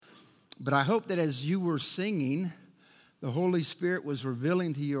But I hope that as you were singing, the Holy Spirit was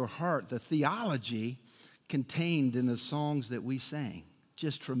revealing to your heart the theology contained in the songs that we sang.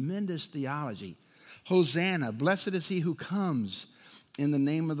 Just tremendous theology. Hosanna, blessed is he who comes in the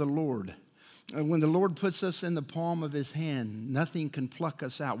name of the Lord. When the Lord puts us in the palm of his hand, nothing can pluck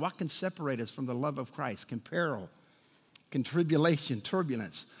us out. What can separate us from the love of Christ? Can peril, can tribulation,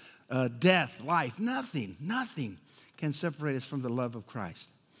 turbulence, death, life? Nothing can separate us from the love of Christ.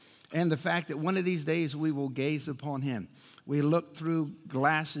 And the fact that one of these days we will gaze upon him. We look through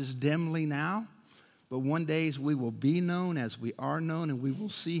glasses dimly now, but one day we will be known as we are known, and we will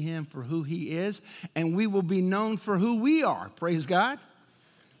see him for who he is, and we will be known for who we are. Praise God.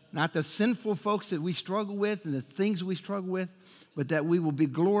 Not the sinful folks that we struggle with and the things we struggle with, but that we will be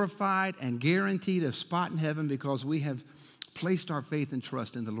glorified and guaranteed a spot in heaven because we have placed our faith and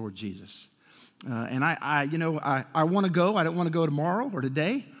trust in the Lord Jesus. And I want to go. I don't want to go tomorrow or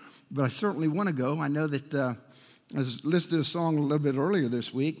today, but I certainly want to go. I know that I was listening to a song a little bit earlier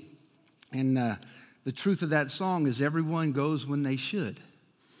this week, and the truth of that song is everyone goes when they should.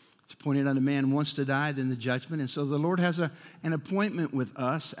 It's appointed unto man once to die, then the judgment. And so the Lord has an appointment with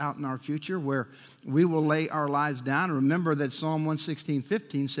us out in our future where we will lay our lives down. Remember that Psalm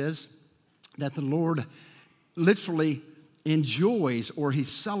 116:15 says that the Lord literally enjoys or he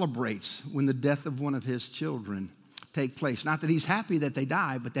celebrates when the death of one of his children take place. Not that he's happy that they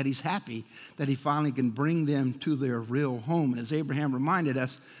die, but that he's happy that he finally can bring them to their real home. And as Abraham reminded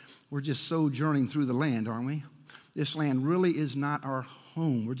us, we're just sojourning through the land, aren't we? This land really is not our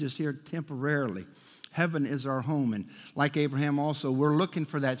home. We're just here temporarily. Heaven is our home. And like Abraham also, we're looking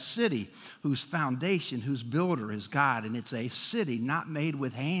for that city whose foundation, whose builder is God. And it's a city not made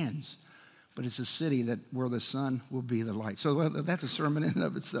with hands, but it's a city where the sun will be the light. So that's a sermon in and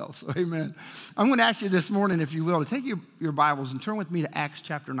of itself. So amen. I'm going to ask you this morning, if you will, to take your Bibles and turn with me to Acts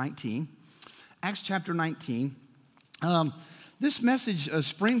chapter 19. Acts chapter 19. This message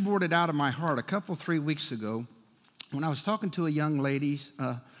springboarded out of my heart 3 weeks ago when I was talking to a young lady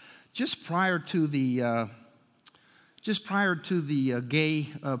just prior to the gay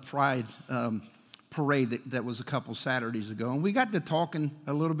pride parade that was a couple Saturdays ago. And we got to talking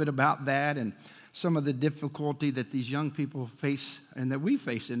a little bit about that and some of the difficulty that these young people face and that we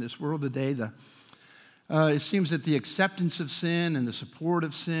face in this world today. It seems that the acceptance of sin and the support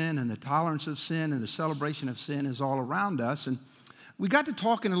of sin and the tolerance of sin and the celebration of sin is all around us. And we got to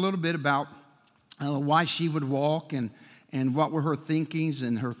talking a little bit about why she would walk and what were her thinkings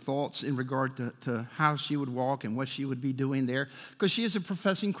and her thoughts in regard to how she would walk and what she would be doing there, because she is a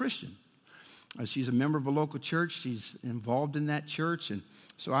professing Christian. She's a member of a local church. She's involved in that church. And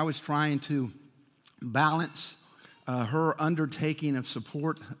so I was trying to balance her undertaking of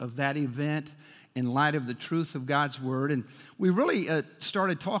support of that event in light of the truth of God's word. And we really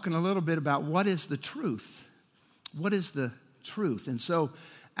started talking a little bit about what is the truth. What is the truth? And so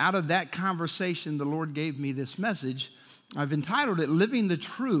out of that conversation, the Lord gave me this message. I've entitled it, Living the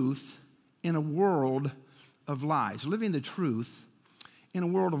Truth in a World of Lies. Living the Truth in a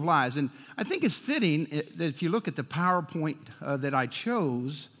World of Lies. And I think it's fitting that if you look at the PowerPoint that I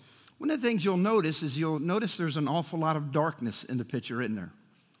chose, one of the things you'll notice there's an awful lot of darkness in the picture, isn't there?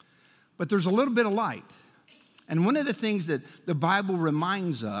 But there's a little bit of light. And one of the things that the Bible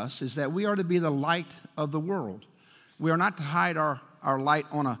reminds us is that we are to be the light of the world. We are not to hide our light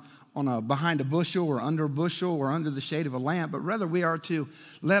on a behind a bushel or under a bushel or under the shade of a lamp, but rather we are to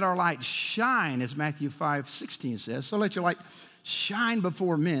let our light shine, as Matthew 5:16 says. So let your light shine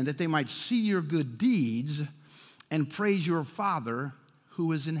before men, that they might see your good deeds and praise your Father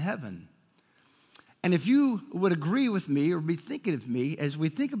who is in heaven. And if you would agree with me or be thinking of me, as we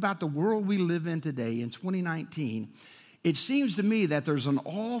think about the world we live in today in 2019, it seems to me that there's an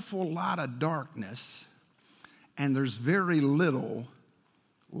awful lot of darkness and there's very little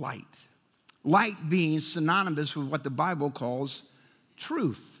light. Light being synonymous with what the Bible calls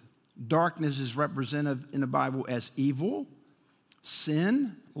truth. Darkness is represented in the Bible as evil.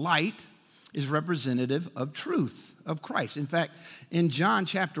 Sin, light, is representative of truth, of Christ. In fact, in John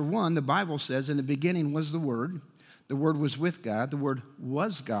chapter 1, the Bible says, in the beginning was the Word was with God, the Word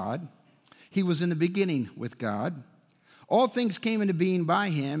was God. He was in the beginning with God. All things came into being by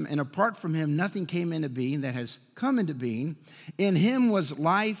him, and apart from him, nothing came into being that has come into being. In him was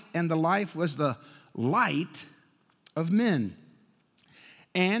life, and the life was the light of men.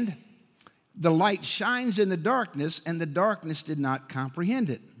 And the light shines in the darkness, and the darkness did not comprehend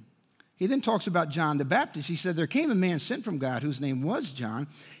it. He then talks about John the Baptist. He said, there came a man sent from God whose name was John.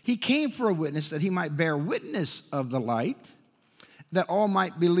 He came for a witness that he might bear witness of the light, that all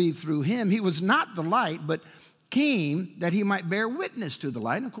might believe through him. He was not the light, but came that he might bear witness to the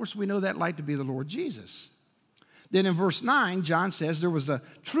light. And of course, we know that light to be the Lord Jesus. Then in verse 9, John says, there was a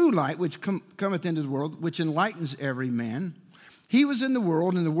true light which cometh into the world, which enlightens every man. He was in the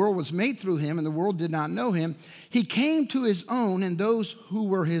world, and the world was made through him, and the world did not know him. He came to his own, and those who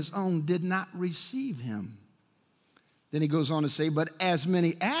were his own did not receive him. Then he goes on to say, but as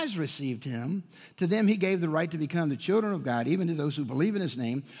many as received him, to them he gave the right to become the children of God, even to those who believe in his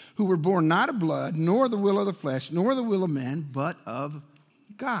name, who were born not of blood, nor the will of the flesh, nor the will of man, but of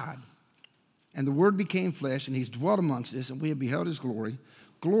God. And the Word became flesh, and he's dwelt amongst us, and we have beheld his glory,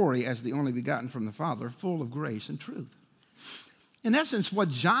 glory as the only begotten from the Father, full of grace and truth. In essence, what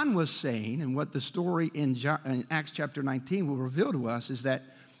John was saying, and what the story in Acts chapter 19 will reveal to us, is that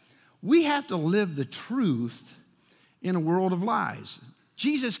we have to live the truth in a world of lies.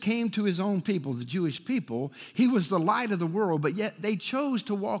 Jesus came to his own people, the Jewish people. He was the light of the world, but yet they chose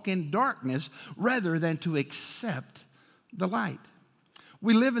to walk in darkness rather than to accept the light.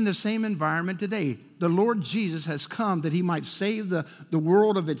 We live in the same environment today. The Lord Jesus has come that he might save the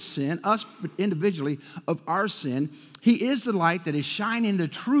world of its sin, us individually of our sin. He is the light that is shining the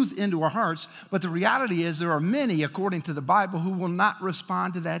truth into our hearts, but the reality is there are many, according to the Bible, who will not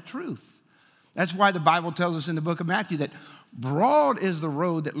respond to that truth. That's why the Bible tells us in the book of Matthew that broad is the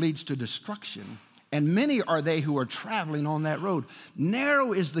road that leads to destruction, and many are they who are traveling on that road.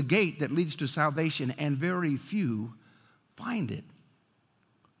 Narrow is the gate that leads to salvation, and very few find it.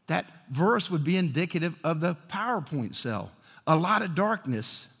 That verse would be indicative of the PowerPoint cell. A lot of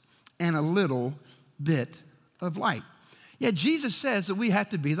darkness and a little bit of light. Yet Jesus says that we have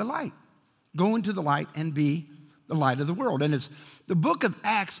to be the light. Go into the light and be the light of the world. And as the book of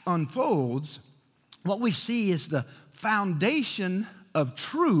Acts unfolds, what we see is the foundation of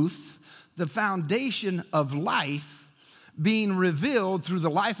truth, the foundation of life being revealed through the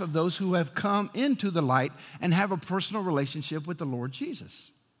life of those who have come into the light and have a personal relationship with the Lord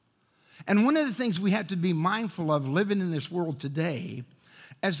Jesus. And one of the things we have to be mindful of living in this world today,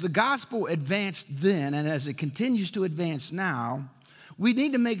 as the gospel advanced then and as it continues to advance now, we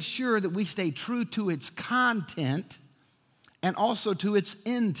need to make sure that we stay true to its content and also to its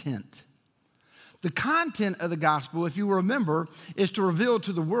intent. The content of the gospel, if you remember, is to reveal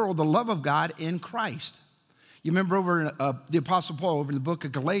to the world the love of God in Christ. You remember over in, the Apostle Paul, over in the book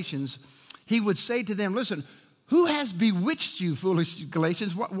of Galatians, he would say to them, listen, who has bewitched you, foolish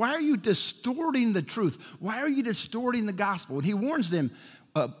Galatians? Why are you distorting the truth? Why are you distorting the gospel? And he warns them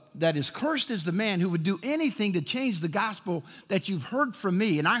that is cursed is the man who would do anything to change the gospel that you've heard from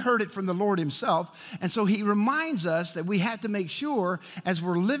me. And I heard it from the Lord himself. And so he reminds us that we have to make sure as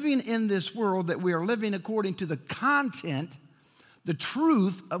we're living in this world that we are living according to the content, the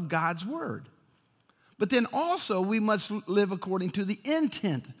truth of God's word. But then also we must live according to the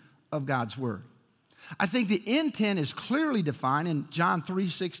intent of God's word. I think the intent is clearly defined in John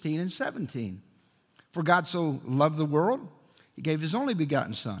 3:16 and 17. For God so loved the world, he gave his only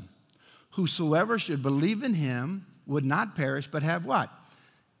begotten Son. Whosoever should believe in him would not perish, but have what?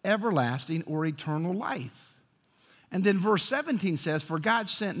 Everlasting or eternal life. And then verse 17 says, for God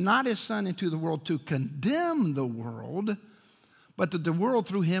sent not his Son into the world to condemn the world, but that the world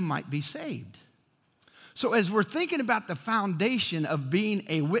through him might be saved. So as we're thinking about the foundation of being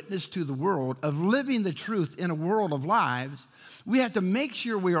a witness to the world, of living the truth in a world of lies, we have to make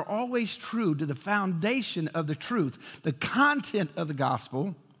sure we are always true to the foundation of the truth, the content of the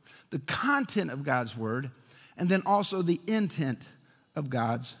gospel, the content of God's word, and then also the intent of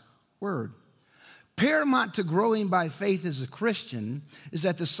God's word. Paramount to growing by faith as a Christian is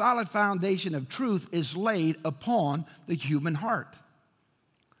that the solid foundation of truth is laid upon the human heart.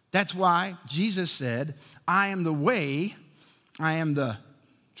 That's why Jesus said, I am the way, I am the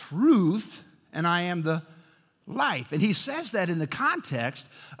truth, and I am the life. And he says that in the context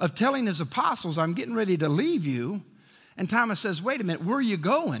of telling his apostles, I'm getting ready to leave you. And Thomas says, wait a minute, where are you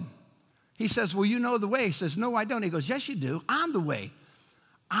going? He says, well, you know the way. He says, no, I don't. He goes, yes, you do. I'm the way.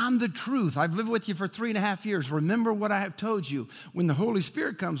 I'm the truth. I've lived with you for 3.5 years. Remember what I have told you. When the Holy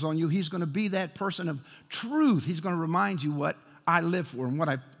Spirit comes on you, he's going to be that person of truth. He's going to remind you what I live for and what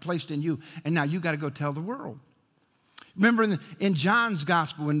I placed in you. And now you got to go tell the world. Remember in John's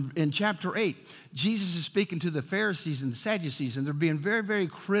gospel, in chapter 8, Jesus is speaking to the Pharisees and the Sadducees, and they're being very, very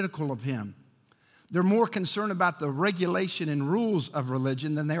critical of him. They're more concerned about the regulation and rules of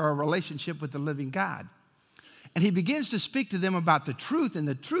religion than they are a relationship with the living God. And he begins to speak to them about the truth, and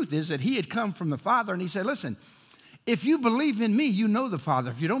the truth is that he had come from the Father, and he said, listen, if you believe in me, you know the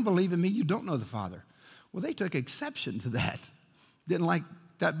Father. If you don't believe in me, you don't know the Father. Well, they took exception to that. Didn't like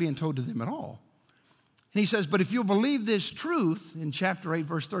that being told to them at all. And he says, but if you'll believe this truth, in chapter 8,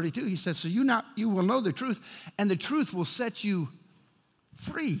 verse 32, he says, so you will know the truth, and the truth will set you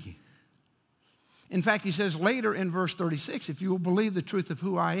free. In fact, he says later in verse 36, if you will believe the truth of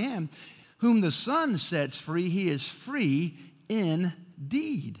who I am, whom the Son sets free, he is free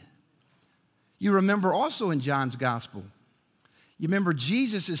indeed. You remember also in John's gospel, you remember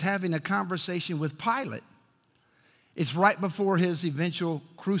Jesus is having a conversation with Pilate. It's right before his eventual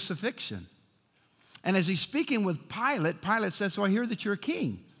crucifixion. And as he's speaking with Pilate, Pilate says, so I hear that you're a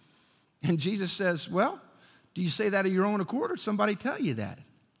king. And Jesus says, well, do you say that of your own accord or somebody tell you that?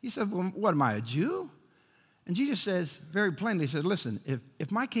 He said, well, what, am I a Jew? And Jesus says very plainly, he said, listen,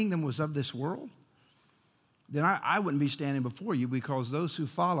 if my kingdom was of this world, then I wouldn't be standing before you because those who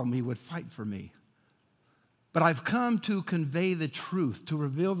follow me would fight for me. But I've come to convey the truth, to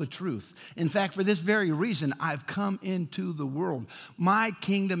reveal the truth. In fact, for this very reason, I've come into the world. My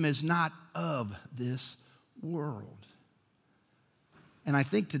kingdom is not of this world. And I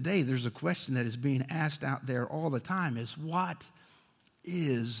think today there's a question that is being asked out there all the time is, what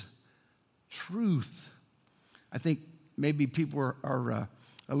is truth? I think maybe people are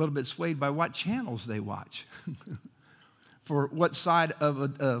a little bit swayed by what channels they watch. For what side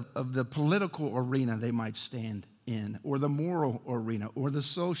of the political arena they might stand in, or the moral arena, or the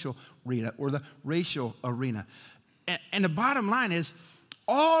social arena, or the racial arena. And the bottom line is,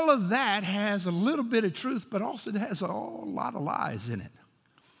 all of that has a little bit of truth, but also has a whole lot of lies in it.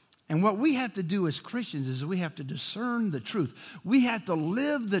 And what we have to do as Christians is we have to discern the truth. We have to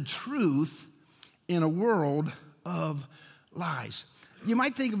live the truth in a world of lies. You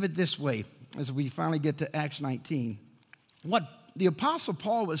might think of it this way, as we finally get to Acts 19. What the Apostle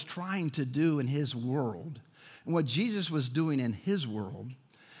Paul was trying to do in his world, and what Jesus was doing in his world,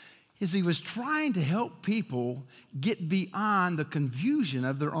 is he was trying to help people get beyond the confusion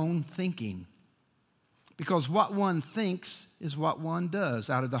of their own thinking. Because what one thinks is what one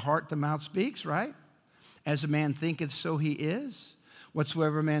does. Out of the heart the mouth speaks, right? As a man thinketh, so he is.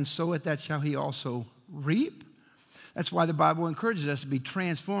 Whatsoever a man soweth, that shall he also reap. That's why the Bible encourages us to be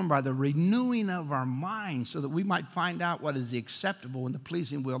transformed by the renewing of our minds so that we might find out what is the acceptable and the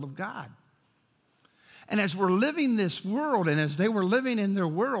pleasing will of God. And as we're living this world, and as they were living in their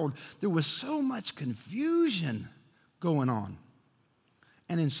world, there was so much confusion going on.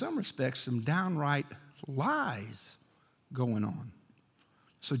 And in some respects, some downright lies going on.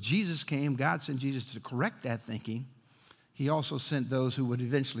 So Jesus came, God sent Jesus to correct that thinking. He also sent those who would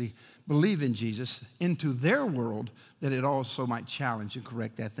eventually believe in Jesus into their world that it also might challenge and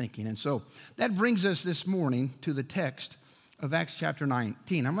correct that thinking. And so that brings us this morning to the text of Acts chapter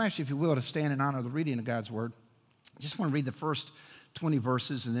 19. I'm going to ask you, if you will, to stand in honor of the reading of God's word. I just want to read the first 20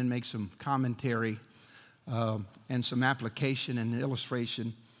 verses and then make some commentary and some application and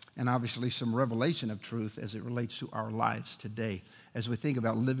illustration and obviously some revelation of truth as it relates to our lives today as we think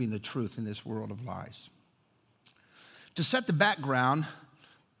about living the truth in this world of lies. To set the background,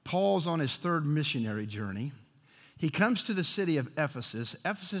 Paul's on his third missionary journey. He comes to the city of Ephesus.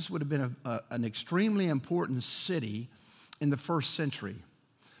 Ephesus would have been an extremely important city in the first century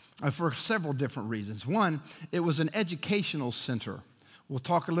for several different reasons. One, it was an educational center. We'll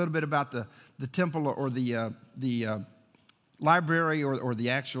talk a little bit about the temple or the library or the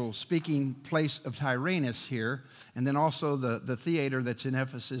actual speaking place of Tyrannus here, and then also the theater that's in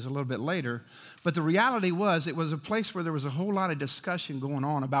Ephesus a little bit later. But the reality was it was a place where there was a whole lot of discussion going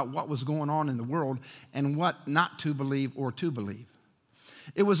on about what was going on in the world and what not to believe or to believe.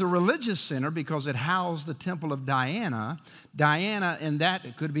 It was a religious center because it housed the temple of Diana. Diana in that,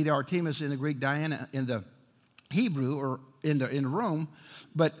 it could be the Artemis in the Greek, Diana in the Hebrew or in Rome.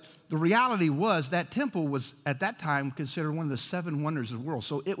 But the reality was that temple was at that time considered one of the seven wonders of the world.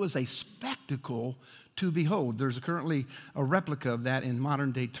 So it was a spectacle to behold. There's currently a replica of that in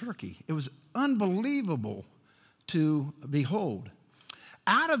modern day Turkey. It was unbelievable to behold.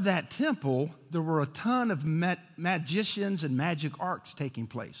 Out of that temple, there were a ton of magicians and magic arts taking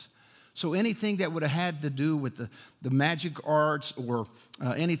place. So anything that would have had to do with the magic arts or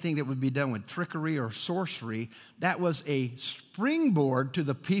anything that would be done with trickery or sorcery, that was a springboard to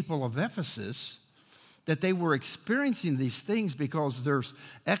the people of Ephesus that they were experiencing these things because there's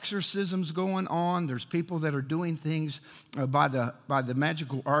exorcisms going on. There's people that are doing things by the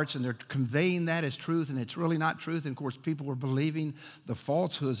magical arts, and they're conveying that as truth, and it's really not truth. And, of course, people were believing the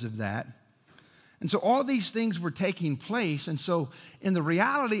falsehoods of that. And so all these things were taking place. And so in the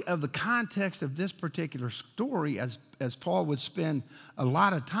reality of the context of this particular story, as Paul would spend a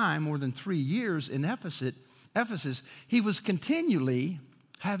lot of time, more than 3 years in Ephesus, he was continually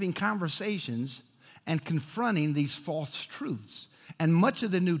having conversations and confronting these false truths. And much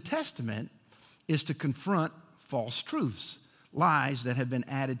of the New Testament is to confront false truths, lies that have been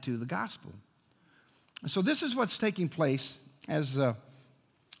added to the gospel. So this is what's taking place as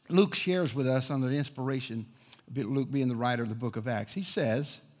Luke shares with us under the inspiration, Luke being the writer of the book of Acts. He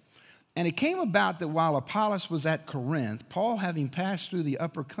says, "And it came about that while Apollos was at Corinth, Paul, having passed through the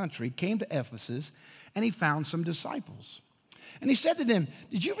upper country, came to Ephesus, and he found some disciples. And he said to them,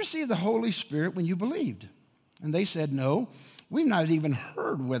 'Did you receive the Holy Spirit when you believed?' And they said, 'No, we've not even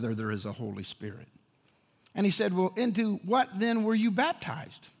heard whether there is a Holy Spirit.' And he said, 'Well, into what then were you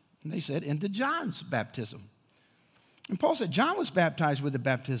baptized?' And they said, 'Into John's baptism.' And Paul said, 'John was baptized with the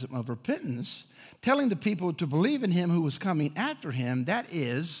baptism of repentance, telling the people to believe in him who was coming after him, that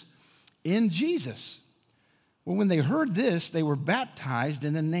is, in Jesus. Well, when they heard this, they were baptized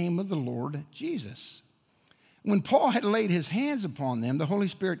in the name of the Lord Jesus. When Paul had laid his hands upon them, the Holy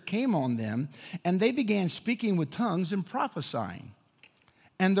Spirit came on them, and they began speaking with tongues and prophesying.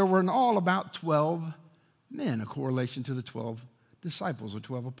 And there were in all about 12 men, a correlation to the 12 disciples or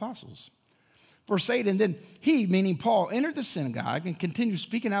 12 apostles. Verse 8, and then he, meaning Paul, entered the synagogue and continued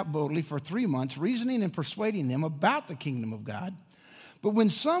speaking out boldly for 3 months, reasoning and persuading them about the kingdom of God. But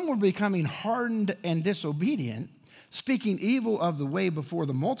when some were becoming hardened and disobedient, speaking evil of the way before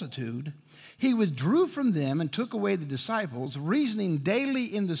the multitude, he withdrew from them and took away the disciples, reasoning daily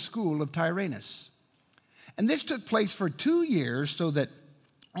in the school of Tyrannus. And this took place for 2 years, so that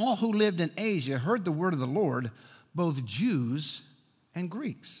all who lived in Asia heard the word of the Lord, both Jews and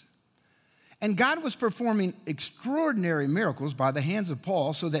Greeks. And God was performing extraordinary miracles by the hands of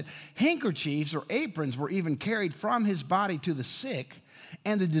Paul, so that handkerchiefs or aprons were even carried from his body to the sick,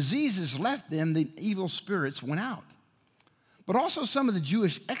 and the diseases left them, the evil spirits went out. But also some of the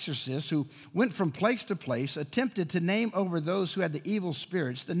Jewish exorcists who went from place to place attempted to name over those who had the evil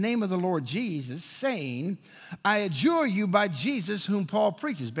spirits the name of the Lord Jesus, saying, "I adjure you by Jesus whom Paul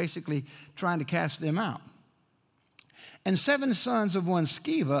preaches," basically trying to cast them out. And 7 sons of one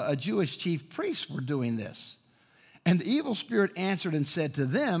Sceva, a Jewish chief priest, were doing this. And the evil spirit answered and said to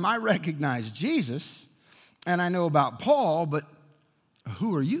them, "I recognize Jesus, and I know about Paul, but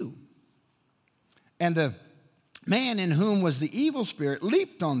who are you?" And the man in whom was the evil spirit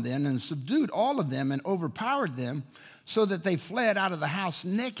leaped on them and subdued all of them and overpowered them, so that they fled out of the house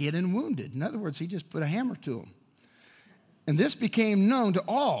naked and wounded. In other words, he just put a hammer to them. And this became known to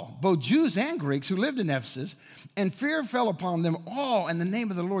all, both Jews and Greeks who lived in Ephesus, and fear fell upon them all, and the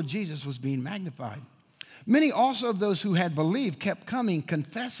name of the Lord Jesus was being magnified. Many also of those who had believed kept coming,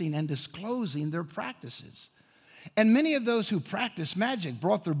 confessing and disclosing their practices. And many of those who practiced magic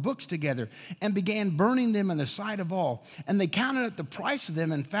brought their books together and began burning them in the sight of all. And they counted up the price of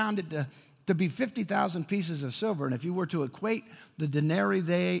them and found it to be 50,000 pieces of silver. And if you were to equate the denarii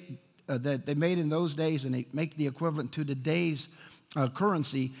that they made in those days and they make the equivalent to today's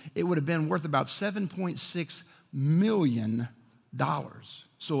currency, it would have been worth about $7.6 million.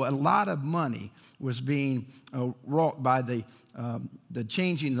 So a lot of money was being wrought by the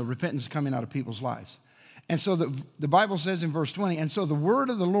changing, the repentance coming out of people's lives. And so the Bible says in verse 20, and so the word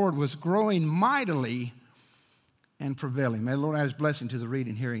of the Lord was growing mightily and prevailing. May the Lord add his blessing to the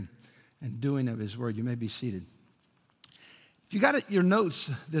reading, hearing, and doing of his word. You may be seated. If you got your notes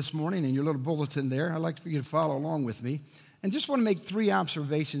this morning and your little bulletin there, I'd like for you to follow along with me. And just want to make 3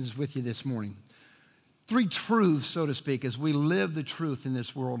 observations with you this morning. 3 truths, so to speak, as we live the truth in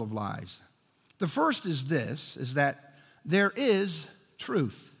this world of lies. The first is this, is that there is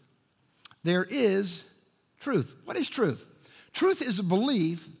truth. There is truth. What is truth? Truth is a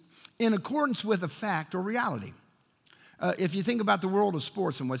belief in accordance with a fact or reality. If you think about the world of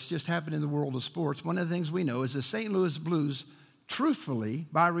sports and what's just happened in the world of sports, one of the things we know is the St. Louis Blues, truthfully,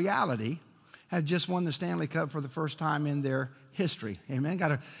 by reality, have just won the Stanley Cup for the first time in their history. Amen.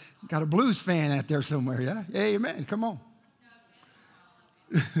 Got a Blues fan out there somewhere, yeah? Amen. Come on.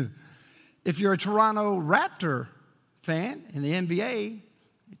 If you're a Toronto Raptor fan in the NBA,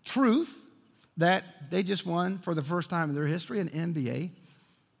 truth that they just won for the first time in their history an NBA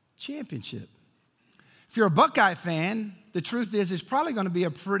championship. If you're a Buckeye fan, the truth is it's probably going to be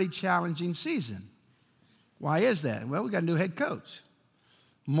a pretty challenging season. Why is that? Well, we got a new head coach,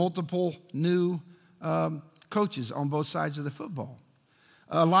 multiple new coaches on both sides of the football,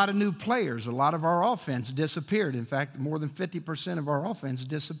 a lot of new players. A lot of our offense disappeared. In fact, more than 50% of our offense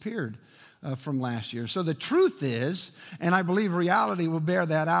disappeared from last year. So the truth is, and I believe reality will bear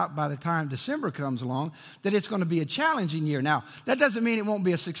that out by the time December comes along, that it's going to be a challenging year. Now, that doesn't mean it won't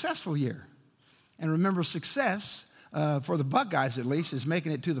be a successful year. And remember, success, for the Buckeyes at least, is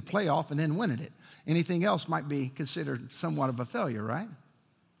making it to the playoff and then winning it. Anything else might be considered somewhat of a failure, right?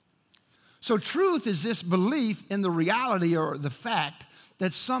 So truth is this belief in the reality or the fact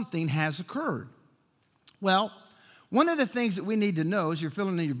that something has occurred. Well, one of the things that we need to know, as you're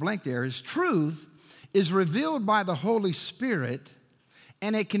filling in your blank there, is truth is revealed by the Holy Spirit,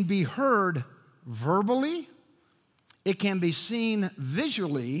 and it can be heard verbally, it can be seen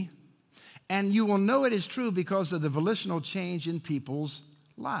visually, and you will know it is true because of the volitional change in people's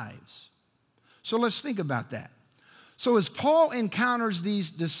lives. So let's think about that. So as Paul encounters these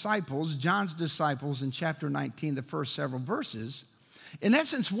disciples, John's disciples in chapter 19, the first several verses, in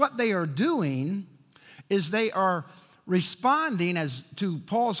essence what they are doing is they are responding to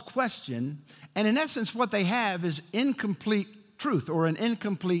Paul's question, and in essence what they have is incomplete truth or an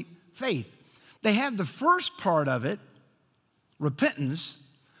incomplete faith. They have the first part of it, repentance,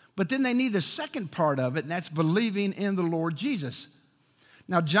 but then they need the second part of it, and that's believing in the Lord Jesus.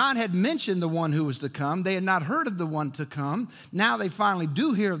 Now, John had mentioned the one who was to come. They had not heard of the one to come. Now they finally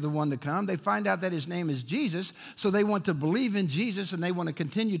do hear of the one to come. They find out that his name is Jesus, so they want to believe in Jesus, and they want to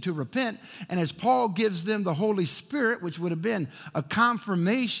continue to repent. And as Paul gives them the Holy Spirit, which would have been a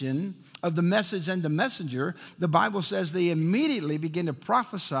confirmation of the message and the messenger, the Bible says they immediately begin to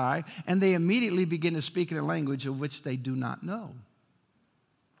prophesy, and they immediately begin to speak in a language of which they do not know.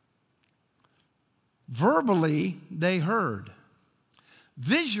 Verbally, they heard.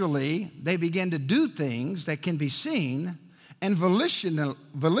 Visually, they begin to do things that can be seen, and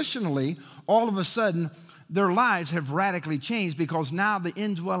volitionally, all of a sudden, their lives have radically changed because now the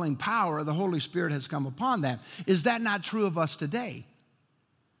indwelling power of the Holy Spirit has come upon them. Is that not true of us today?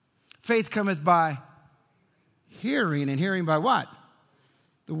 Faith cometh by hearing, and hearing by what?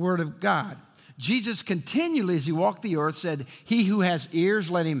 The Word of God. Jesus continually, as he walked the earth, said, he who has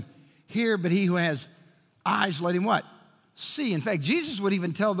ears, let him hear, but he who has eyes, let him what? See. In fact, Jesus would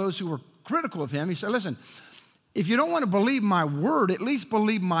even tell those who were critical of him, he said, listen, if you don't want to believe my word, at least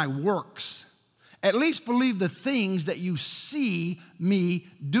believe my works. At least believe the things that you see me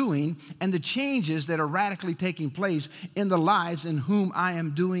doing and the changes that are radically taking place in the lives in whom I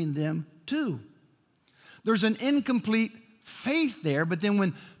am doing them too. There's an incomplete faith there, but then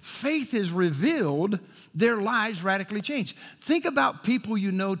when faith is revealed, their lives radically change. Think about people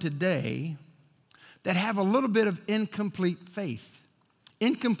you know today that have a little bit of incomplete faith,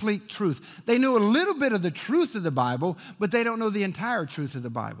 incomplete truth. They know a little bit of the truth of the Bible, but they don't know the entire truth of the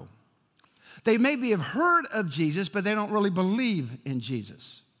Bible. They maybe have heard of Jesus, but they don't really believe in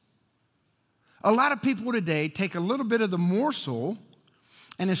Jesus. A lot of people today take a little bit of the morsel,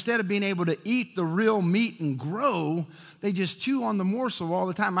 and instead of being able to eat the real meat and grow, they just chew on the morsel all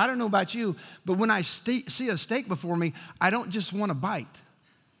the time. I don't know about you, but when I see a steak before me, I don't just want to bite.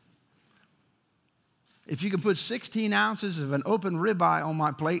 If you can put 16 ounces of an open ribeye on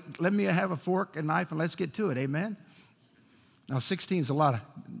my plate, let me have a fork and knife and let's get to it, amen? Now, 16 is a lot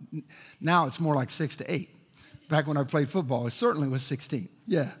of, now it's more like 6 to 8. Back when I played football, it certainly was 16,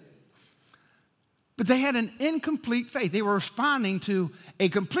 yeah. But they had an incomplete faith. They were responding to a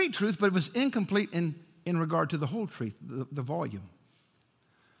complete truth, but it was incomplete in regard to the whole truth, the volume.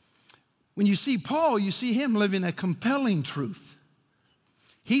 When you see Paul, you see him living a compelling truth.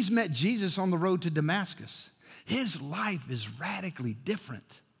 He's met Jesus on the road to Damascus. His life is radically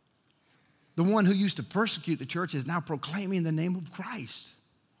different. The one who used to persecute the church is now proclaiming the name of Christ.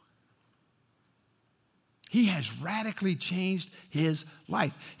 He has radically changed his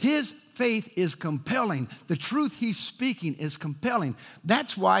life. His faith is compelling. The truth he's speaking is compelling.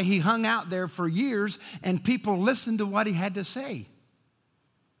 That's why he hung out there for years and people listened to what he had to say.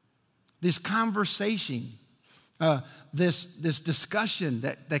 This conversation, this discussion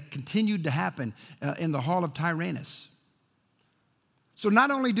that continued to happen in the hall of Tyrannus. So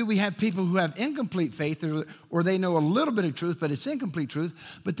not only do we have people who have incomplete faith or they know a little bit of truth, but it's incomplete truth,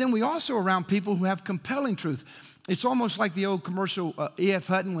 but then we also are around people who have compelling truth. It's almost like the old commercial, E.F.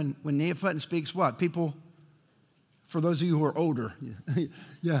 Hutton, when E.F. Hutton speaks what? People, for those of you who are older,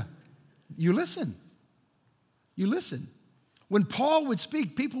 yeah, you listen. You listen. When Paul would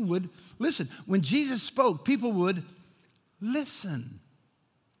speak, people would listen. When Jesus spoke, people would listen.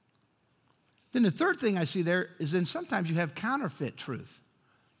 Then the third thing I see there is then sometimes you have counterfeit truth.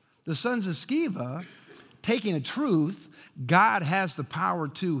 The sons of Sceva taking a truth, God has the power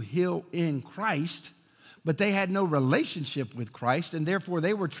to heal in Christ, but they had no relationship with Christ, and therefore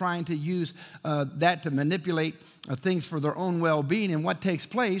they were trying to use that to manipulate things for their own well-being. And what takes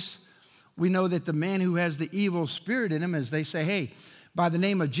place, we know that the man who has the evil spirit in him, as they say, hey, by the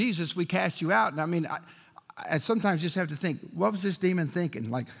name of Jesus, we cast you out. And I mean, I sometimes just have to think, what was this demon thinking?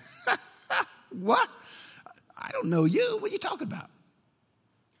 Like, what? I don't know you. What are you talking about?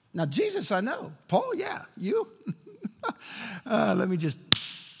 Now, Jesus, I know. Paul, yeah. You? Let me just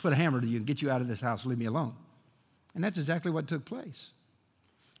put a hammer to you and get you out of this house. Leave me alone. And that's exactly what took place.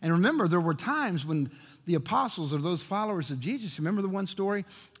 And remember, there were times when the apostles or those followers of Jesus, remember the one story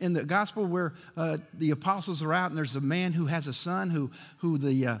in the gospel where the apostles are out and there's a man who has a son who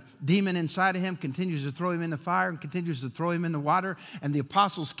the demon inside of him continues to throw him in the fire and continues to throw him in the water, and the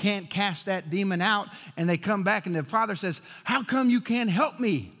apostles can't cast that demon out, and they come back and the father says, "How come you can't help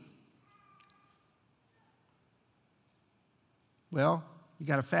me?" Well, you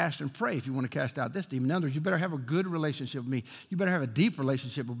got to fast and pray if you want to cast out this demon. In other words, you better have a good relationship with me. You better have a deep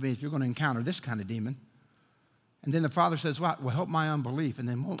relationship with me if you're going to encounter this kind of demon. And then the father says, well, help my unbelief. And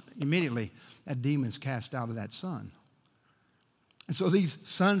then immediately that demon's cast out of that son. And so these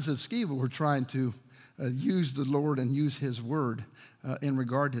sons of Sceva were trying to use the Lord and use his word in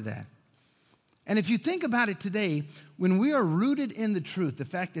regard to that. And if you think about it today, when we are rooted in the truth, the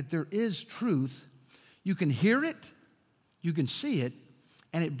fact that there is truth, you can hear it, you can see it,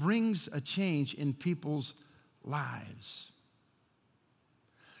 and it brings a change in people's lives.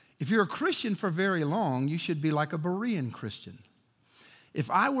 If you're a Christian for very long, you should be like a Berean Christian. If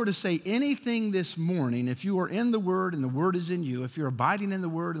I were to say anything this morning, if you are in the Word and the Word is in you, if you're abiding in the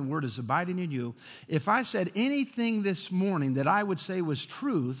Word and the Word is abiding in you, if I said anything this morning that I would say was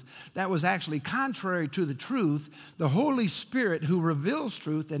truth, that was actually contrary to the truth, the Holy Spirit who reveals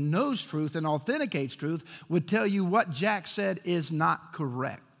truth and knows truth and authenticates truth would tell you what Jack said is not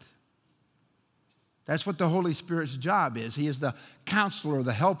correct. That's what the Holy Spirit's job is. He is the counselor,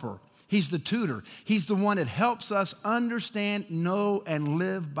 the helper. He's the tutor. He's the one that helps us understand, know, and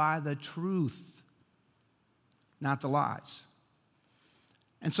live by the truth, not the lies.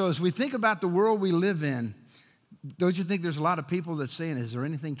 And so as we think about the world we live in, don't you think there's a lot of people that saying, is there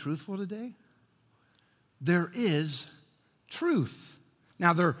anything truthful today? There is truth.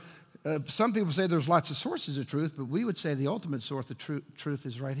 Now, some people say there's lots of sources of truth, but we would say the ultimate source of truth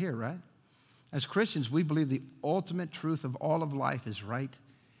is right here, right? As Christians, we believe the ultimate truth of all of life is right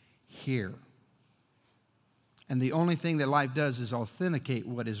here. And the only thing that life does is authenticate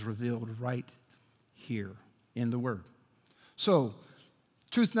what is revealed right here in the Word. So,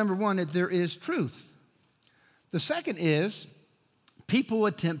 truth number one, that there is truth. The second is people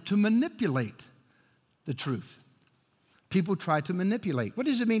attempt to manipulate the truth. People try to manipulate. What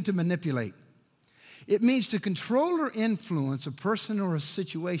does it mean to manipulate? It means to control or influence a person or a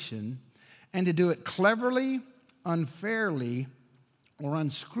situation, and to do it cleverly, unfairly, or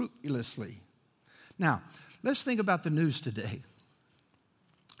unscrupulously. Now, let's think about the news today.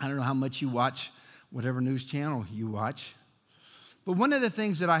 I don't know how much you watch whatever news channel you watch, but one of the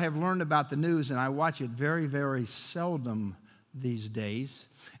things that I have learned about the news, and I watch it very, very seldom these days,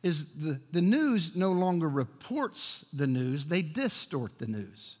 is the news no longer reports the news, they distort the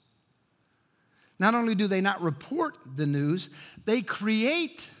news. Not only do they not report the news, they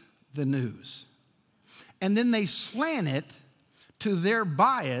create the news. And then they slant it to their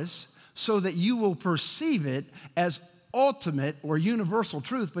bias so that you will perceive it as ultimate or universal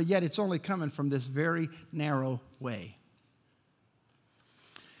truth, but yet it's only coming from this very narrow way.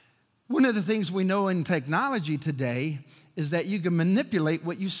 One of the things we know in technology today is that you can manipulate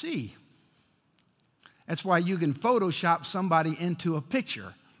what you see. That's why you can Photoshop somebody into a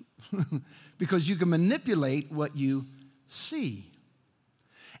picture because you can manipulate what you see.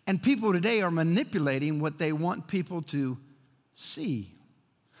 And people today are manipulating what they want people to see.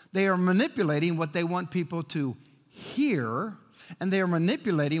 They are manipulating what they want people to hear, and they are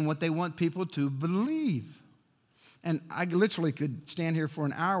manipulating what they want people to believe. And I literally could stand here for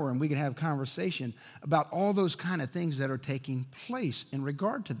an hour and we could have a conversation about all those kind of things that are taking place in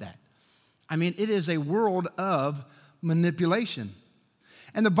regard to that. I mean, it is a world of manipulation.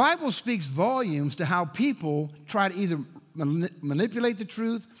 And the Bible speaks volumes to how people try to either manipulate the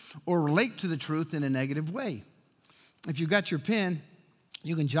truth or relate to the truth in a negative way. If you've got your pen,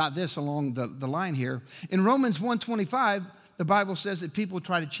 you can jot this along the line here. In Romans 1:25, the Bible says that people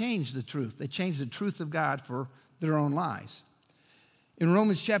try to change the truth. They change the truth of God for their own lies. In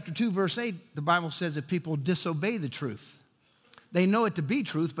Romans chapter 2, verse 8, the Bible says that people disobey the truth. They know it to be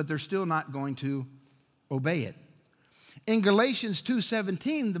truth, but they're still not going to obey it. In Galatians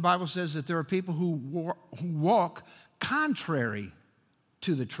 2:17, the Bible says that there are people who walk contrary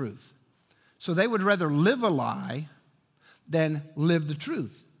to the truth. So they would rather live a lie than live the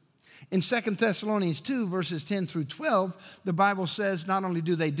truth. In 2 Thessalonians 2, verses 10 through 12, the Bible says not only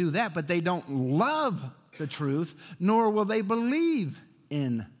do they do that, but they don't love the truth, nor will they believe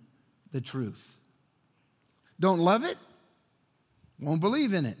in the truth. Don't love it, won't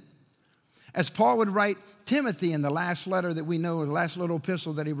believe in it. As Paul would write Timothy in the last letter that we know, the last little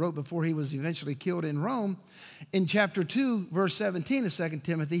epistle that he wrote before he was eventually killed in Rome, in chapter 2, verse 17 of 2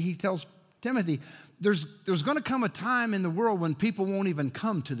 Timothy, he tells Timothy, there's going to come a time in the world when people won't even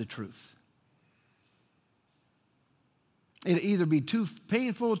come to the truth. It'll either be too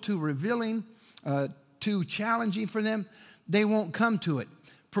painful, too revealing, too challenging for them. They won't come to it.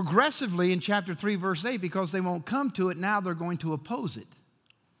 Progressively in chapter 3, verse 8, because they won't come to it, now they're going to oppose it.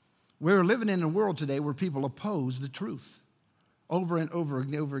 We're living in a world today where people oppose the truth over and over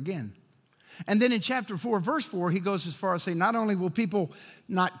and over again. And then in chapter 4, verse 4, he goes as far as saying, not only will people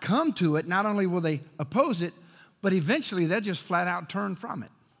not come to it, not only will they oppose it, but eventually they'll just flat out turn from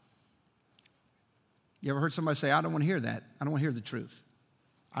it. You ever heard somebody say, I don't want to hear that. I don't want to hear the truth.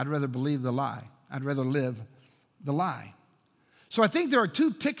 I'd rather believe the lie. I'd rather live the lie. So I think there are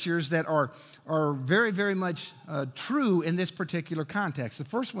two pictures that are very, very much true in this particular context. The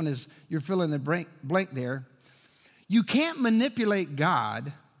first one is, you're filling the blank there. You can't manipulate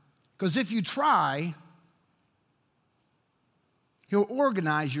God, because if you try, He'll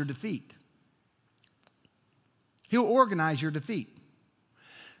organize your defeat. He'll organize your defeat.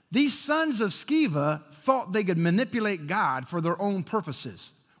 These sons of Sceva thought they could manipulate God for their own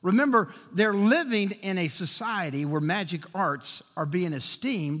purposes. Remember, they're living in a society where magic arts are being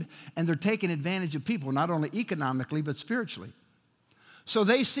esteemed, and they're taking advantage of people, not only economically, but spiritually. So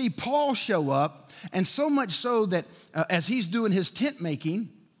they see Paul show up, and so much so that as he's doing his tent making,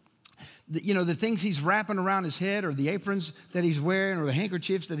 the things he's wrapping around his head, or the aprons that he's wearing, or the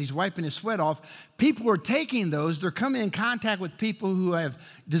handkerchiefs that he's wiping his sweat off, people are taking those. They're coming in contact with people who have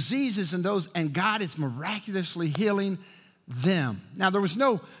diseases and those, and God is miraculously healing them. Now, there was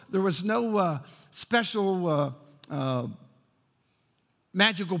no special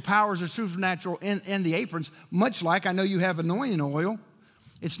magical powers or supernatural in the aprons, much like I know you have anointing oil.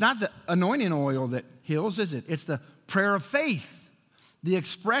 It's not the anointing oil that heals, is it? It's the prayer of faith. The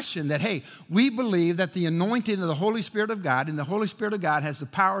expression that, hey, we believe that the anointing of the Holy Spirit of God, and the Holy Spirit of God has the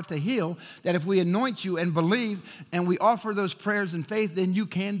power to heal, that if we anoint you and believe and we offer those prayers in faith, then you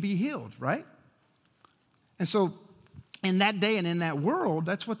can be healed, right? And so in that day and in that world,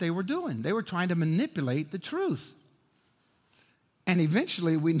 that's what they were doing. They were trying to manipulate the truth. And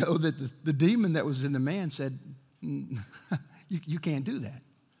eventually we know that the demon that was in the man said, you can't do that.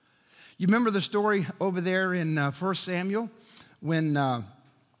 You remember the story over there in 1 Samuel? When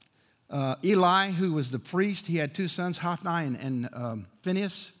Eli, who was the priest, he had two sons, Hophni and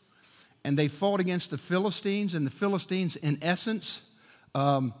Phinehas, and they fought against the Philistines, and the Philistines, in essence,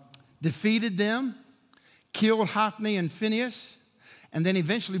 defeated them, killed Hophni and Phinehas, and then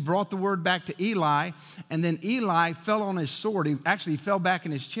eventually brought the word back to Eli, and then Eli fell on his sword. He actually fell back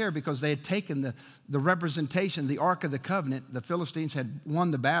in his chair because they had taken the representation, the Ark of the Covenant. The Philistines had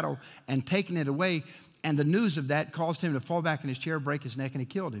won the battle and taken it away. And the news of that caused him to fall back in his chair, break his neck, and it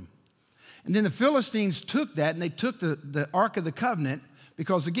killed him. And then the Philistines took that, and they took the Ark of the Covenant,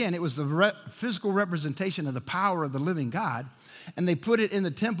 because, again, it was the physical representation of the power of the living God, and they put it in the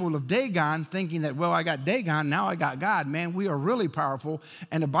temple of Dagon, thinking that, well, I got Dagon, now I got God. Man, we are really powerful.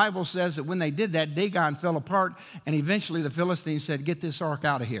 And the Bible says that when they did that, Dagon fell apart, and eventually the Philistines said, get this ark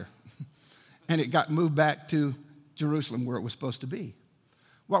out of here. And it got moved back to Jerusalem, where it was supposed to be.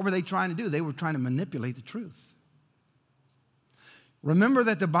 What were they trying to do? They were trying to manipulate the truth. Remember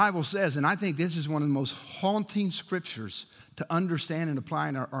that the Bible says, and I think this is one of the most haunting scriptures to understand and apply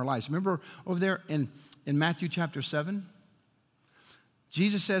in our lives. Remember over there in Matthew chapter 7?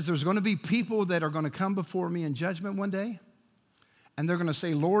 Jesus says there's going to be people that are going to come before me in judgment one day, and they're going to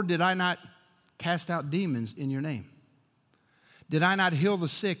say, Lord, did I not cast out demons in your name? Did I not heal the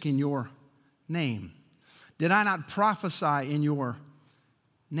sick in your name? Did I not prophesy in your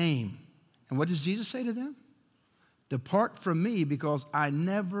name? And what does Jesus say to them? Depart from me, because I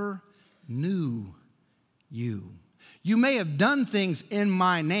never knew you. You may have done things in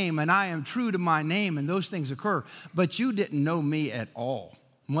my name, and I am true to my name, and those things occur, but you didn't know me at all.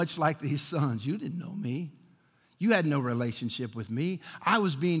 Much like these sons, you didn't know me. You had no relationship with me. I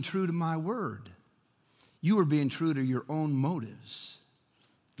was being true to my word. You were being true to your own motives.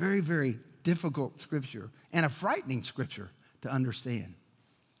 Very, very difficult scripture, and a frightening scripture to understand.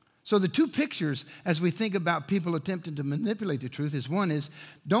 So the two pictures, as we think about people attempting to manipulate the truth, is one is,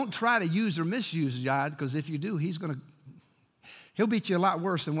 don't try to use or misuse God, because if you do, he'll beat you a lot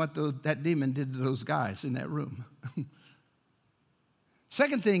worse than what that demon did to those guys in that room.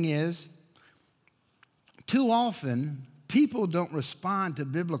 Second thing is, too often, people don't respond to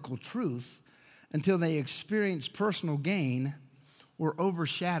biblical truth until they experience personal gain or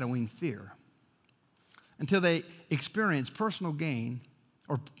overshadowing fear. Until they experience personal gain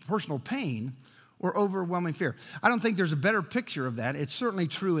or personal pain or overwhelming fear. I don't think there's a better picture of that. It's certainly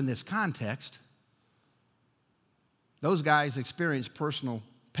true in this context. Those guys experienced personal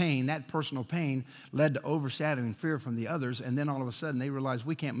pain, that personal pain led to overshadowing fear from the others, and then all of a sudden they realized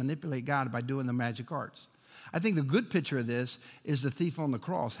we can't manipulate God by doing the magic arts. I think the good picture of this is the thief on the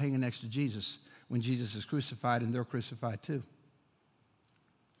cross hanging next to Jesus when Jesus is crucified and they're crucified too.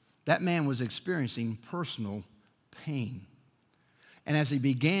 That man was experiencing personal pain. And as he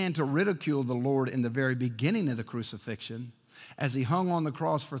began to ridicule the Lord in the very beginning of the crucifixion, as he hung on the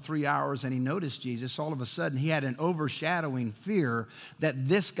cross for 3 hours and he noticed Jesus, all of a sudden he had an overshadowing fear that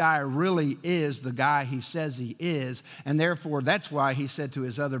this guy really is the guy he says he is. And therefore, that's why he said to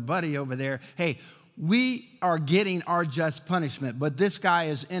his other buddy over there, hey, we are getting our just punishment, but this guy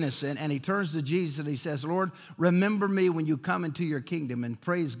is innocent. And he turns to Jesus and he says, Lord, remember me when you come into your kingdom. And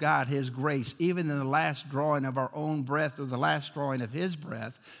praise God, his grace, even in the last drawing of our own breath or the last drawing of his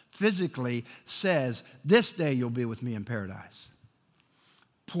breath, physically says, this day you'll be with me in paradise.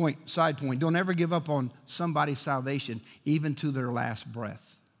 Side point, don't ever give up on somebody's salvation, even to their last breath,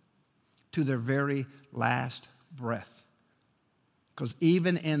 to their very last breath. Because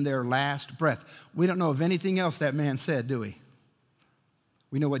even in their last breath, we don't know of anything else that man said, do we?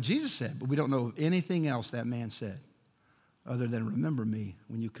 We know what Jesus said, but we don't know of anything else that man said other than remember me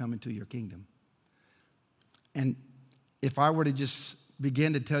when you come into your kingdom. And if I were to just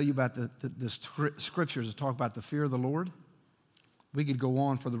begin to tell you about the scriptures that talk about the fear of the Lord, we could go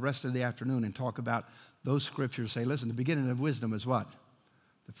on for the rest of the afternoon and talk about those scriptures. Say, listen, the beginning of wisdom is what?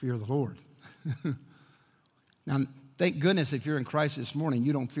 The fear of the Lord. Now, thank goodness if you're in Christ this morning,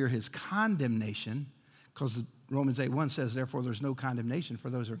 you don't fear his condemnation, because Romans 8:1 says, therefore, there's no condemnation for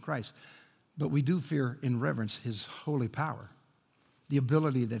those who are in Christ. But we do fear in reverence his holy power, the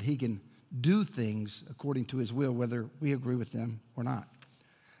ability that he can do things according to his will, whether we agree with them or not.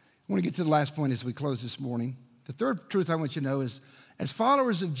 I want to get to the last point as we close this morning. The third truth I want you to know is, as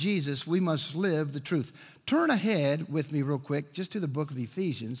followers of Jesus, we must live the truth. Turn ahead with me real quick just to the book of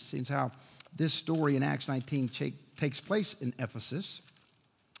Ephesians, since how this story in Acts 19 takes place in Ephesus.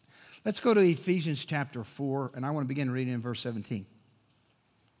 Let's go to Ephesians chapter 4, and I want to begin reading in verse 17.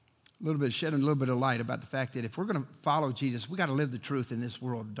 Shedding a little bit of light about the fact that if we're going to follow Jesus, we got to live the truth in this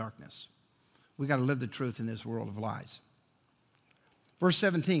world of darkness. We got to live the truth in this world of lies. Verse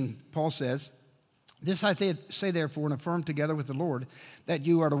 17, Paul says, this I say therefore and affirm together with the Lord, that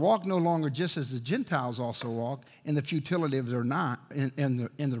you are to walk no longer just as the Gentiles also walk, in the futility of their in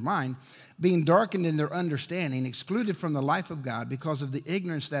their mind, being darkened in their understanding, excluded from the life of God because of the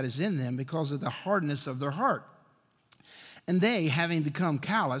ignorance that is in them, because of the hardness of their heart. And they, having become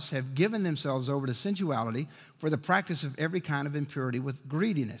callous, have given themselves over to sensuality for the practice of every kind of impurity with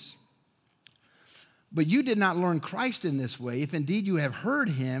greediness. But you did not learn Christ in this way, if indeed you have heard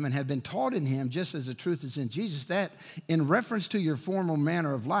him and have been taught in him, just as the truth is in Jesus, that in reference to your former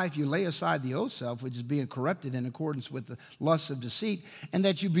manner of life, you lay aside the old self, which is being corrupted in accordance with the lusts of deceit, and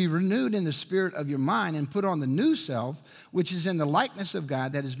that you be renewed in the spirit of your mind and put on the new self, which is in the likeness of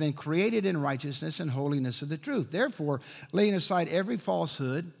God, that has been created in righteousness and holiness of the truth. Therefore, laying aside every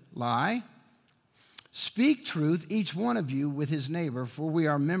falsehood, lie, speak truth, each one of you with his neighbor, for we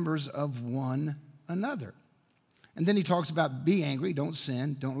are members of one another. And then he talks about be angry, don't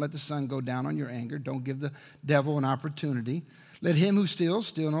sin, don't let the sun go down on your anger, don't give the devil an opportunity. Let him who steals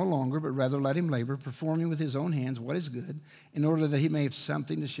steal no longer, but rather let him labor, performing with his own hands what is good, in order that he may have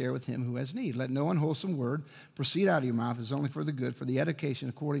something to share with him who has need. Let no unwholesome word proceed out of your mouth, as only for the good, for the edification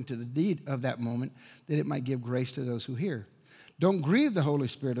according to the deed of that moment, that it might give grace to those who hear. Don't grieve the Holy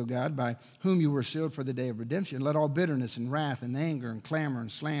Spirit of God, by whom you were sealed for the day of redemption. Let all bitterness and wrath and anger and clamor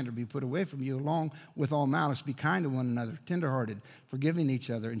and slander be put away from you, along with all malice. Be kind to one another, tenderhearted, forgiving each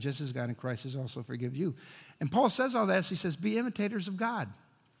other, and just as God in Christ has also forgiven you. And Paul says all that. He says, be imitators of God.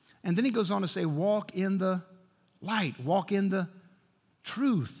 And then he goes on to say, walk in the light, walk in the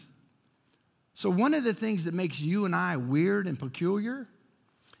truth. So one of the things that makes you and I weird and peculiar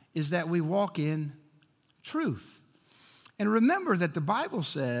is that we walk in truth. And remember that the Bible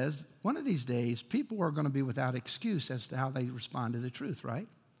says one of these days people are going to be without excuse as to how they respond to the truth, right?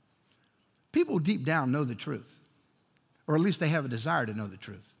 People deep down know the truth, or at least they have a desire to know the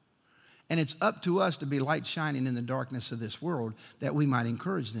truth. And it's up to us to be light shining in the darkness of this world that we might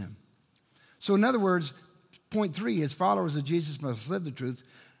encourage them. So in other words, point 3 is followers of Jesus must live the truth.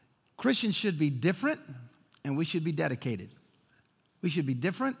 Christians should be different and we should be dedicated. We should be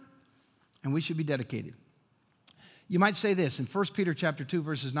different and we should be dedicated. You might say this, in 1 Peter chapter 2,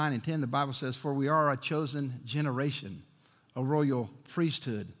 verses 9 and 10, the Bible says, for we are a chosen generation, a royal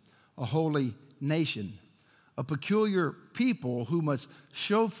priesthood, a holy nation, a peculiar people who must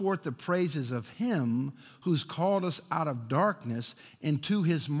show forth the praises of him who's called us out of darkness into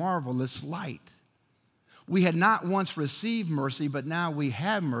his marvelous light. We had not once received mercy, but now we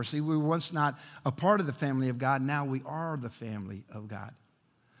have mercy. We were once not a part of the family of God. Now we are the family of God.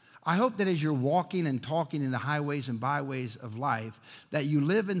 I hope that as you're walking and talking in the highways and byways of life, that you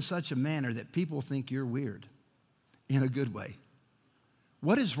live in such a manner that people think you're weird in a good way.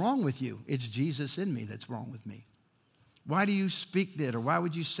 What is wrong with you? It's Jesus in me that's wrong with me. Why do you speak that? Or why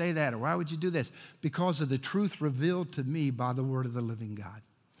would you say that? Or why would you do this? Because of the truth revealed to me by the word of the living God.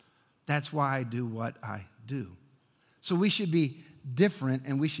 That's why I do what I do. So we should be different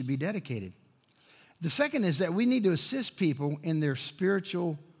and we should be dedicated. The second is that we need to assist people in their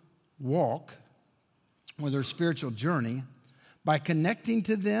spiritual walk or their spiritual journey by connecting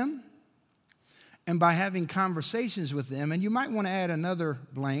to them and by having conversations with them. And you might want to add another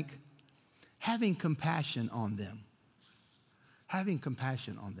blank, having compassion on them. Having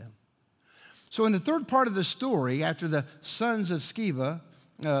compassion on them. So in the third part of the story, after the sons of Sceva,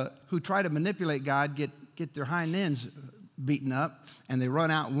 who try to manipulate God, get their hind ends beaten up, and they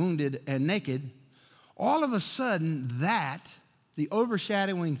run out wounded and naked, all of a sudden the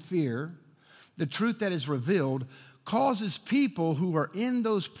overshadowing fear, the truth that is revealed, causes people who are in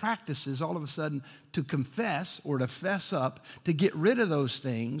those practices all of a sudden to confess or to fess up, to get rid of those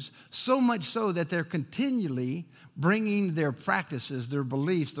things, so much so that they're continually bringing their practices, their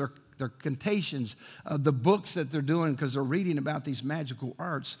beliefs, their contations, the books that they're doing because they're reading about these magical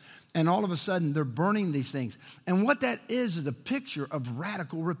arts, and all of a sudden they're burning these things. And what that is a picture of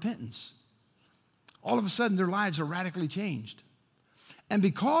radical repentance. All of a sudden their lives are radically changed. And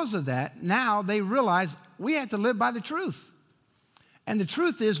because of that, now they realize we have to live by the truth. And the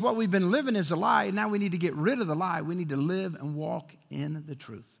truth is what we've been living is a lie, and now we need to get rid of the lie. We need to live and walk in the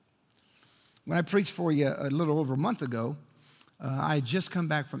truth. When I preached for you a little over a month ago, I had just come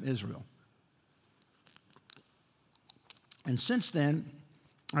back from Israel. And since then,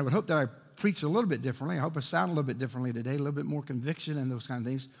 I would hope that I preach a little bit differently. I hope I sound a little bit differently today, a little bit more conviction and those kind of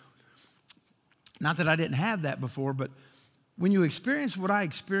things. Not that I didn't have that before, but when you experience what I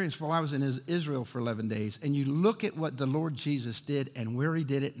experienced while I was in Israel for 11 days, and you look at what the Lord Jesus did and where he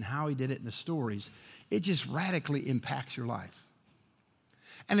did it and how he did it in the stories, it just radically impacts your life.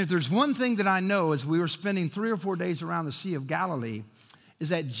 And if there's one thing that I know as we were spending 3 or 4 days around the Sea of Galilee, is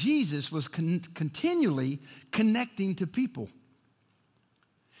that Jesus was continually connecting to people.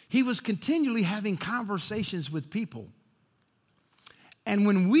 He was continually having conversations with people. And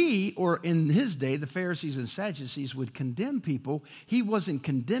when we, or in his day, the Pharisees and Sadducees would condemn people, he wasn't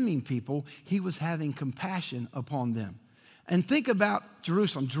condemning people, he was having compassion upon them. And think about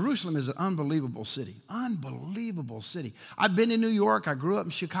Jerusalem. Jerusalem is an unbelievable city. Unbelievable city. I've been in New York. I grew up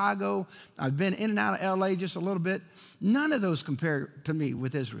in Chicago. I've been in and out of LA just a little bit. None of those compare to me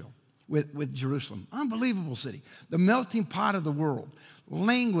with Israel, with Jerusalem. Unbelievable city. The melting pot of the world.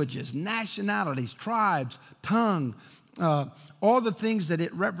 Languages, nationalities, tribes, tongue, all the things that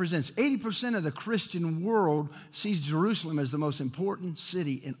it represents. 80% of the Christian world sees Jerusalem as the most important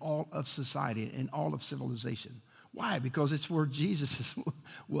city in all of society, in all of civilization. Why? Because it's where Jesus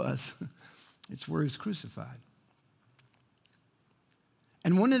was. It's where he was crucified.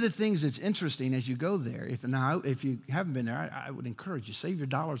 And one of the things that's interesting as you go there, if you haven't been there, I would encourage you, save your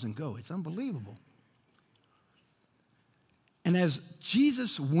dollars and go. It's unbelievable. And as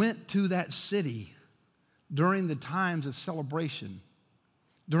Jesus went to that city during the times of celebration,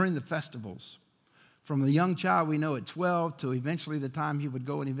 during the festivals, from the young child we know at 12 to eventually the time he would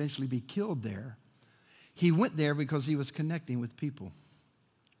go and eventually be killed there, he went there because he was connecting with people.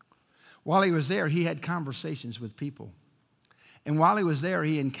 While he was there, he had conversations with people. And while he was there,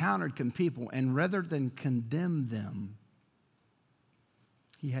 he encountered people, and rather than condemn them,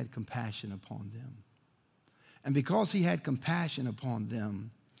 he had compassion upon them. And because he had compassion upon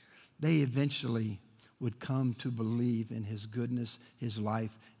them, they eventually would come to believe in his goodness, his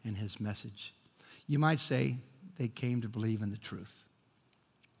life, and his message. You might say they came to believe in the truth.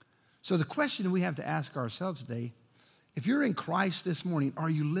 So the question we have to ask ourselves today, if you're in Christ this morning,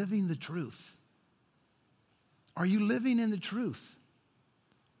 are you living the truth? Are you living in the truth?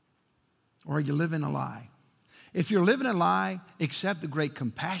 Or are you living a lie? If you're living a lie, accept the great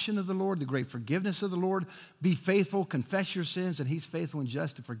compassion of the Lord, the great forgiveness of the Lord. Be faithful, confess your sins, and he's faithful and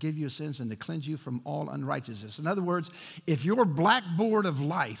just to forgive your sins and to cleanse you from all unrighteousness. In other words, if your blackboard of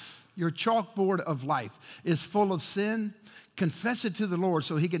life, your chalkboard of life is full of sin, confess it to the Lord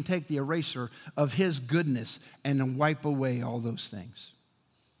so he can take the eraser of his goodness and wipe away all those things.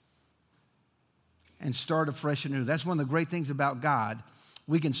 And start afresh and anew. That's one of the great things about God.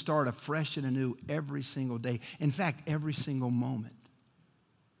 We can start afresh and anew every single day. In fact, every single moment.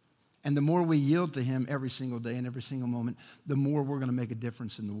 And the more we yield to him every single day and every single moment, the more we're going to make a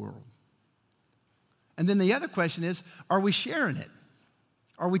difference in the world. And then the other question is, are we sharing it?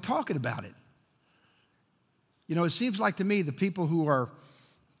 Are we talking about it? You know, it seems like to me the people who are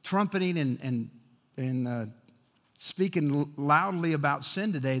trumpeting and speaking loudly about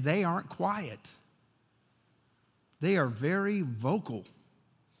sin today, they aren't quiet. They are very vocal,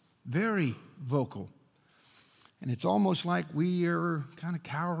 very vocal. And it's almost like we are kind of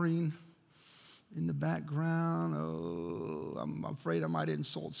cowering in the background. Oh, I'm afraid I might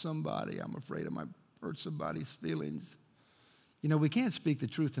insult somebody. I'm afraid I might hurt somebody's feelings. You know, we can't speak the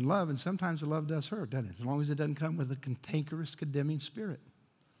truth in love, and sometimes the love does hurt, doesn't it? As long as it doesn't come with a cantankerous, condemning spirit.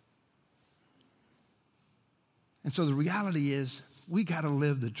 And so the reality is, we got to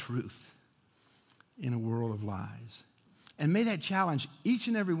live the truth in a world of lies. And may that challenge each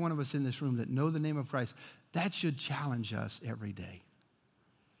and every one of us in this room that know the name of Christ. That should challenge us every day.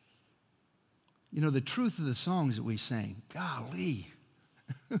 You know, the truth of the songs that we sing, golly,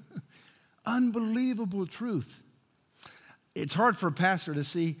 unbelievable truth. It's hard for a pastor to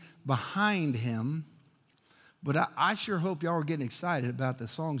see behind him, but I sure hope y'all are getting excited about the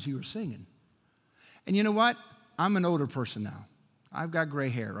songs you were singing. And you know what? I'm an older person now. I've got gray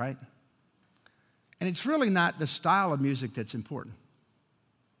hair, right? And it's really not the style of music that's important.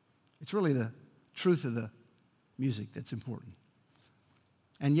 It's really the truth of the music that's important.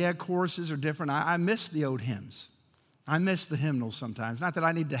 And yeah, choruses are different. I miss the old hymns. I miss the hymnals sometimes. Not that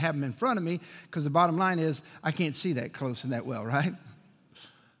I need to have them in front of me, because the bottom line is I can't see that close and that well, right?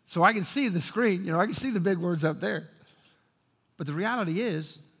 So I can see the screen. You know, I can see the big words up there. But the reality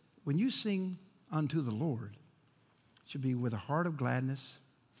is, when you sing unto the Lord, it should be with a heart of gladness.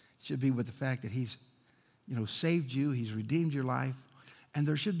 It should be with the fact that He's, you know, saved you. He's redeemed your life. And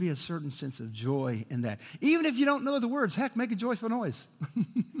there should be a certain sense of joy in that. Even if you don't know the words, heck, make a joyful noise.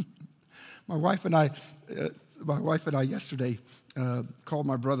 My wife and I yesterday called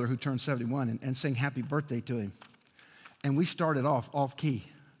my brother who turned 71 and sang happy birthday to him. And we started off key.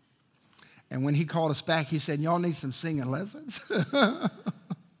 And when he called us back, he said, y'all need some singing lessons.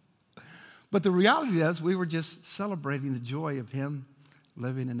 But the reality is we were just celebrating the joy of him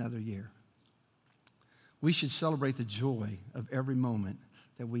living another year. We should celebrate the joy of every moment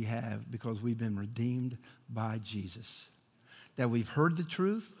that we have because we've been redeemed by Jesus. That we've heard the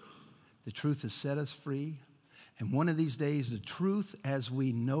truth has set us free, and one of these days the truth as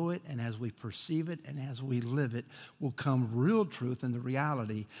we know it and as we perceive it and as we live it will come real truth and the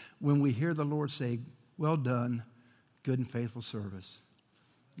reality when we hear the Lord say, well done, good and faithful service.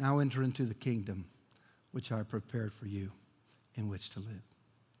 Now enter into the kingdom which I prepared for you in which to live.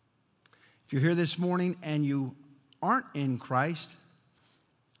 If you're here this morning and you aren't in Christ,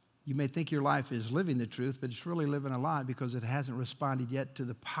 you may think your life is living the truth, but it's really living a lie because it hasn't responded yet to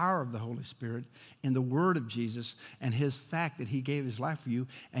the power of the Holy Spirit in the Word of Jesus and His fact that He gave His life for you,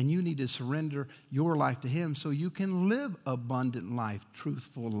 and you need to surrender your life to Him so you can live abundant life,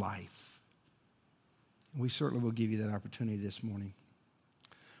 truthful life. And we certainly will give you that opportunity this morning.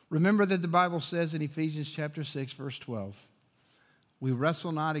 Remember that the Bible says in Ephesians chapter 6, verse 12, we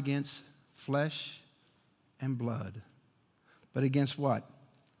wrestle not against flesh and blood, but against what?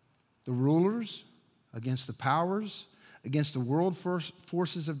 The rulers, against the powers, against the world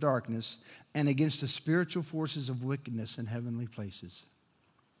forces of darkness, and against the spiritual forces of wickedness in heavenly places.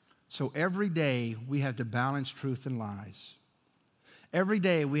 So every day we have to balance truth and lies. Every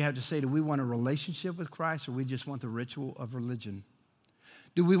day we have to say, do we want a relationship with Christ or we just want the ritual of religion?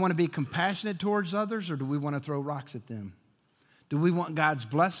 Do we want to be compassionate towards others or do we want to throw rocks at them? Do we want God's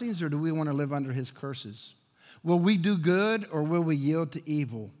blessings or do we want to live under His curses? Will we do good or will we yield to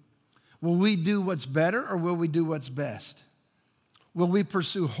evil? Will we do what's better or will we do what's best? Will we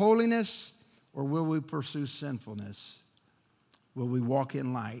pursue holiness or will we pursue sinfulness? Will we walk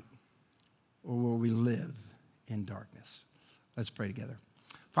in light or will we live in darkness? Let's pray together.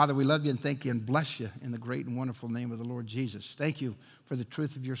 Father, we love you and thank you and bless you in the great and wonderful name of the Lord Jesus. Thank you for the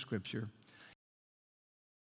truth of your scripture.